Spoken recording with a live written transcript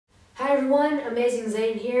Hi everyone, Amazing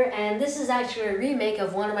Zane here, and this is actually a remake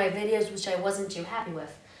of one of my videos which I wasn't too happy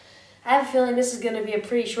with. I have a feeling this is going to be a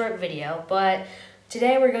pretty short video, but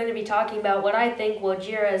today we're going to be talking about what I think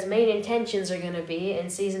Wojira's main intentions are going to be in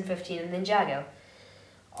Season 15 of Ninjago.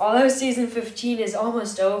 Although Season 15 is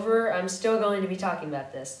almost over, I'm still going to be talking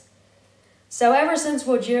about this. So ever since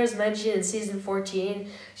Wojira's mentioned in Season 14,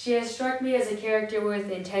 she has struck me as a character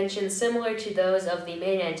with intentions similar to those of the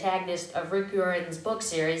main antagonist of Rick Riordan's book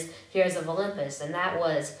series, Heroes of Olympus, and that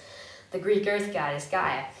was the Greek earth goddess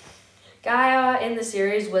Gaia. Gaia in the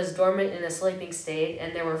series was dormant in a sleeping state,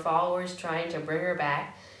 and there were followers trying to bring her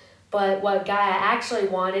back, but what Gaia actually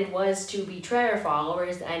wanted was to betray her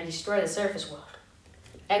followers and destroy the surface world.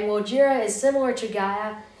 And Wojira is similar to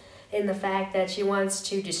Gaia in the fact that she wants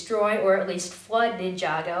to destroy or at least flood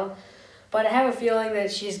Ninjago, but I have a feeling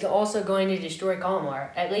that she's also going to destroy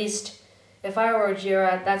Kalmar. At least, if I were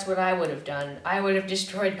Wojira, that's what I would have done. I would have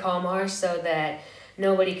destroyed Kalmar so that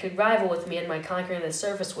nobody could rival with me in my conquering the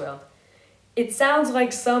surface world. It sounds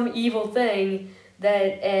like some evil thing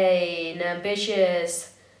that an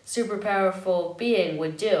ambitious, super powerful being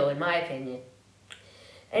would do, in my opinion.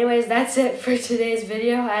 Anyways, that's it for today's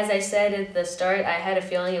video. As I said at the start, I had a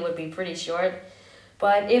feeling it would be pretty short.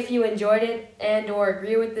 But if you enjoyed it and or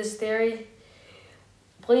agree with this theory,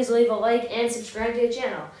 please leave a like and subscribe to the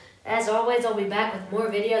channel. As always, I'll be back with more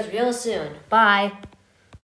videos real soon. Bye!